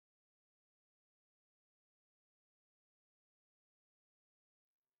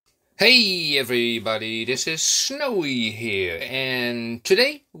Hey everybody, this is Snowy here, and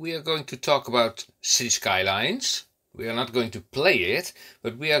today we are going to talk about City Skylines. We are not going to play it,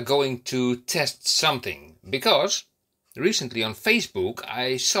 but we are going to test something, because recently on Facebook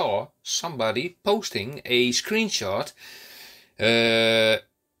I saw somebody posting a screenshot that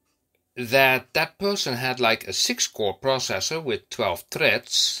person had like a 6-core processor with 12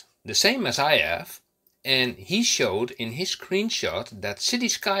 threads, the same as I have. And he showed in his screenshot that City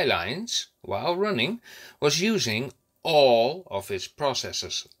Skylines, while running, was using all of his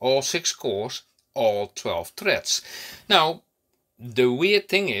processors, all 6 cores, all 12 threads. Now, the weird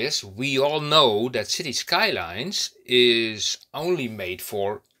thing is, we all know that City Skylines is only made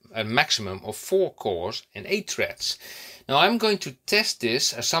for a maximum of 4 cores and 8 threads. Now I'm going to test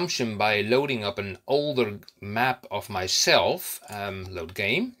this assumption by loading up an older map of myself, load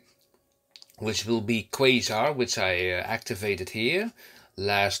game, which will be Quasar, which I activated here.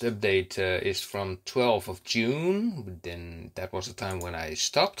 Last update is from 12th of June, then that was the time when I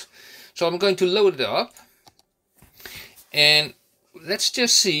stopped. So I'm going to load it up, and let's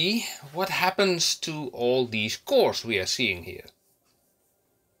just see what happens to all these cores we are seeing here.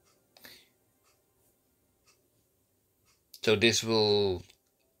 So this will,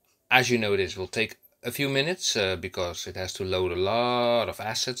 as you know, this will take a few minutes because it has to load a lot of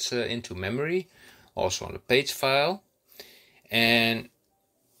assets into memory, also on the page file. And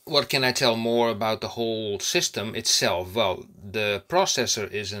what can I tell more about the whole system itself? Well, the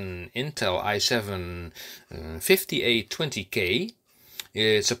processor is an Intel i7 5820K.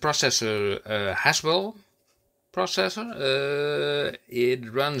 It's a processor, Haswell processor.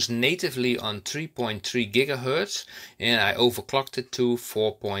 It runs natively on 3.3 gigahertz, and I overclocked it to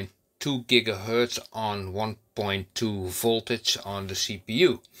 4.2 gigahertz on 1.2 voltage on the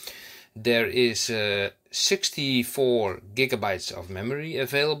CPU. There is 64 gigabytes of memory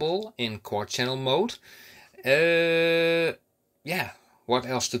available in quad channel mode. Yeah, what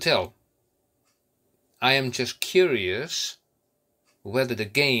else to tell? I am just curious whether the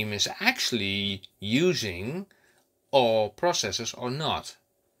game is actually using all processors or not.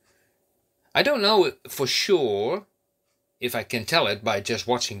 I don't know for sure if I can tell it by just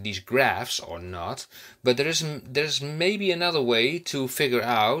watching these graphs or not, but there's maybe another way to figure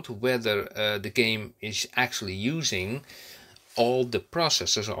out whether the game is actually using all the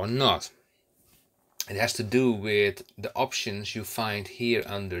processors or not. It has to do with the options you find here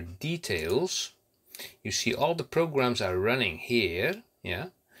under details. You see all the programs are running here, yeah,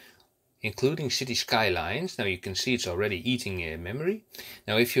 including City Skylines. Now you can see it's already eating memory.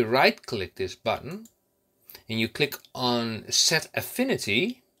 Now if you right click this button and you click on Set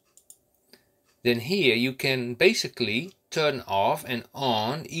Affinity, then here you can basically turn off and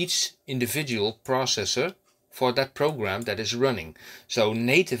on each individual processor for that program that is running. So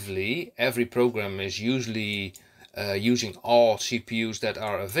natively every program is usually using all CPUs that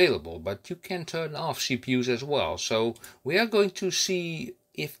are available, but you can turn off CPUs as well. So we are going to see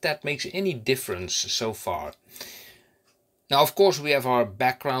if that makes any difference so far. Now, of course, we have our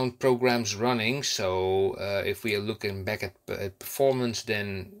background programs running, so if we are looking back at performance,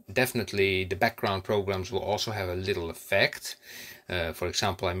 then definitely the background programs will also have a little effect. For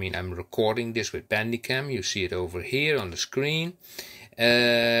example, I'm recording this with Bandicam. You see it over here on the screen.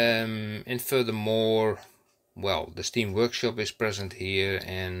 And furthermore, well, the Steam Workshop is present here,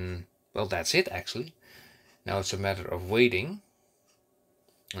 and well, that's it actually. Now it's a matter of waiting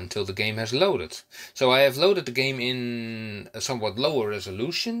until the game has loaded. So I have loaded the game in a somewhat lower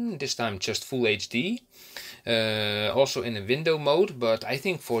resolution, this time just full HD, also in a window mode, but I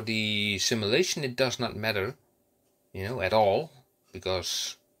think for the simulation it does not matter, at all,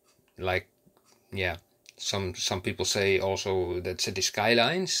 because like, yeah, some people say also that City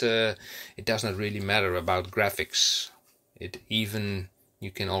Skylines, it does not really matter about graphics.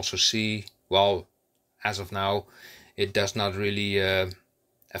 You can also see, well, as of now, it does not really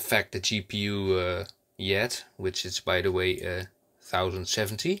affect the GPU yet, which is by the way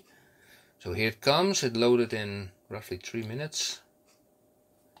 1070. So here it comes. It loaded in roughly 3 minutes.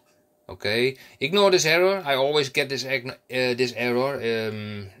 Okay, ignore this error. I always get this error.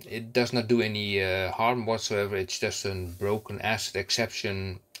 It does not do any harm whatsoever. It's just a broken asset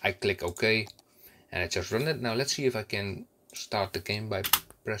exception. I click OK and I just run it. Now let's see if I can start the game by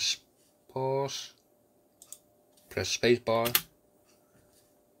press pause, press spacebar.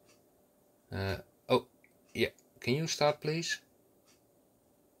 Oh, yeah. Can you start, please?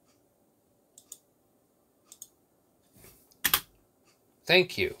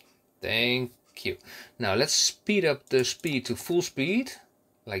 Thank you. Thank you. Now let's speed up the speed to full speed,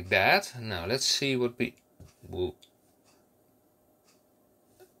 like that. Now let's see what we... Whoa.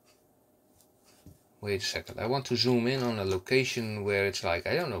 Wait a second, I want to zoom in on a location where it's like,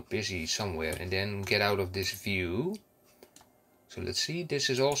 I don't know, busy somewhere, and then get out of this view. So let's see, this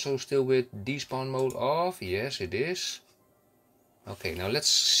is also still with despawn mode off. Yes, it is. Okay, now let's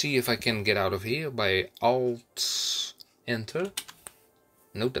see if I can get out of here by Alt Enter.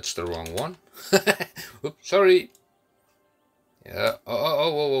 No, that's the wrong one. Oops, sorry.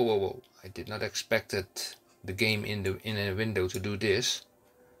 Whoa. I did not expect it, the game in a window to do this.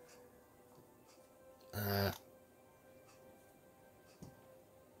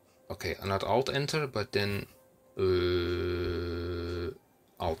 Okay, not Alt Enter, but then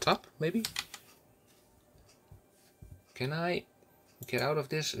Alt Tab maybe. Can I get out of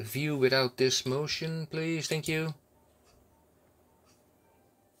this view without this motion, please? Thank you.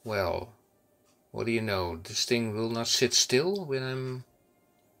 Well, what do you know? This thing will not sit still when I'm...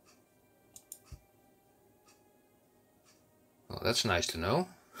 Well, that's nice to know.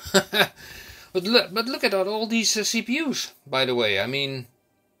 But look at all these CPUs, by the way. I mean,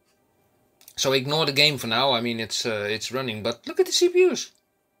 so ignore the game for now. I mean, it's running, but look at the CPUs.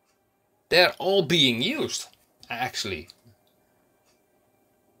 They're all being used, actually.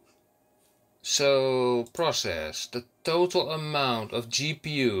 So process, the total amount of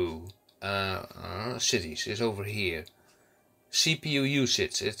GPU cities is over here. CPU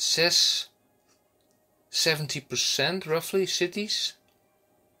usage, it says 70% roughly cities.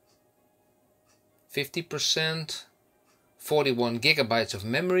 50%, 41 gigabytes of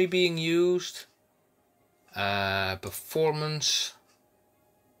memory being used, performance,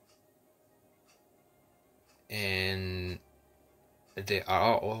 and they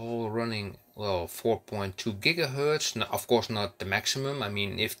are all running, well, 4.2 gigahertz. Now, of course not the maximum. I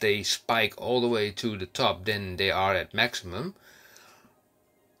mean, if they spike all the way to the top, then they are at maximum.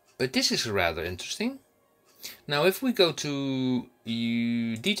 But this is rather interesting. Now if we go to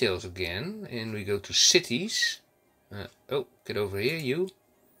details again and we go to cities, oh, get over here, you,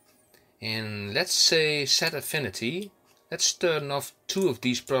 and let's say set affinity. Let's turn off 2 of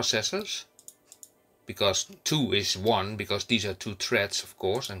these processors, because 2 is 1, because these are 2 threads, of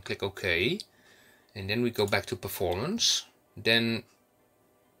course, and click OK. And then we go back to performance. Then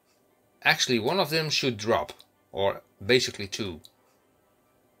actually one of them should drop, or basically 2.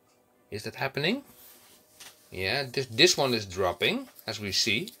 Is that happening? Yeah, this one is dropping, as we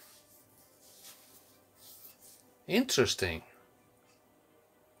see. Interesting.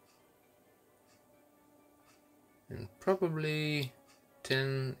 And probably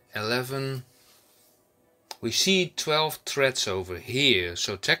 10, 11. We see 12 threads over here.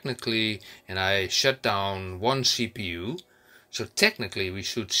 So technically, and I shut down 1 CPU. So technically we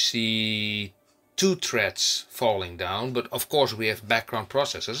should see 2 threads falling down. But of course we have background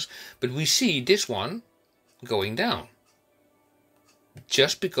processors. But we see this one going down,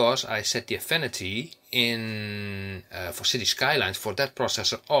 just because I set the affinity in for City Skylines for that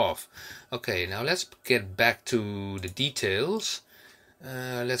processor off. Okay, now let's get back to the details.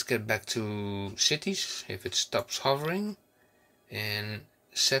 Let's get back to cities if it stops hovering, and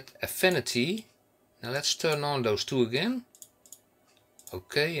set affinity. Now let's turn on those 2 again.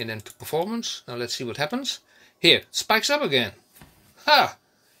 Okay, and then to performance. Now let's see what happens. Here, it spikes up again. Ha!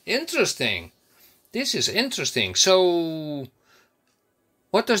 Interesting. This is interesting. So,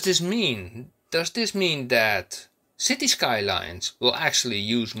 what does this mean? Does this mean that City Skylines will actually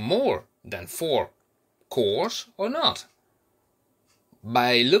use more than 4 cores or not?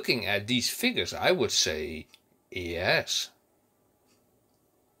 By looking at these figures, I would say yes.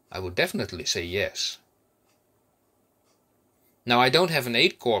 I would definitely say yes. Now, I don't have an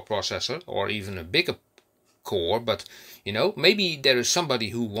 8-core processor or even a bigger core, but you know, maybe there is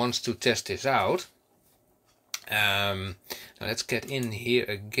somebody who wants to test this out. Now let's get in here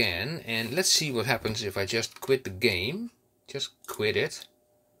again and let's see what happens if I just quit the game. Just quit it.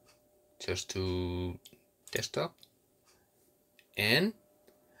 Just to desktop. And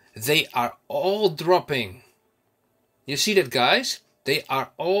they are all dropping. You see that, guys? They are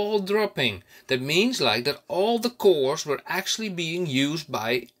all dropping. That means like that all the cores were actually being used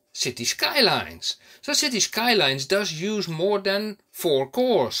by City Skylines. So City Skylines does use more than 4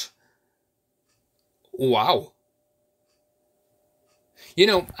 cores. Wow. You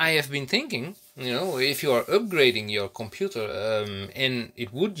know, I have been thinking, you know, if you are upgrading your computer and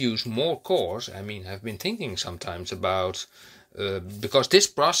it would use more cores, I mean, I've been thinking sometimes about, because this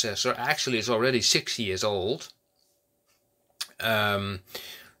processor actually is already 6 years old,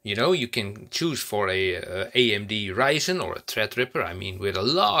 you know, you can choose for a AMD Ryzen or a Threadripper. I mean, with a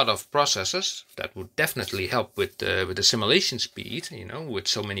lot of processors, that would definitely help with the simulation speed, you know, with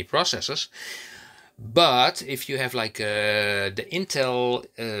so many processors. But if you have like the Intel,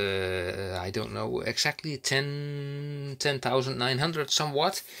 I don't know exactly, 10,900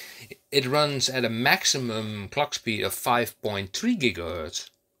 somewhat, it runs at a maximum clock speed of 5.3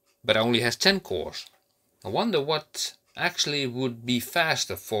 gigahertz, but only has 10 cores. I wonder what actually would be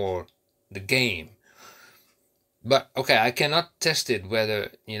faster for the game. But okay, I cannot test it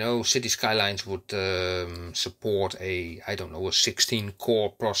whether, you know, City Skylines would support a, I don't know, a 16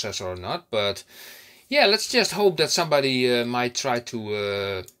 core processor or not, but yeah, let's just hope that somebody might try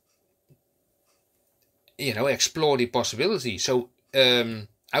to, you know, explore the possibility. So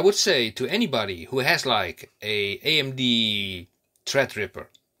I would say to anybody who has like a AMD Threadripper,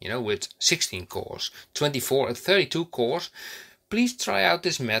 you know, with 16 cores, 24 and 32 cores, please try out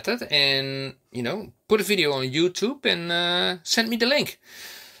this method and, you know, put a video on YouTube and send me the link.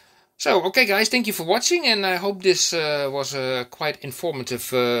 So, okay guys, thank you for watching, and I hope this was a quite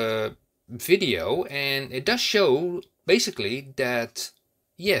informative video, and it does show basically that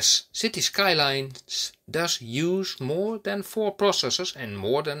yes, City Skylines does use more than 4 processors and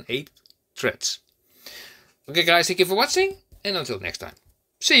more than 8 threads. Okay guys, thank you for watching, and until next time.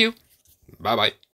 See you. Bye bye.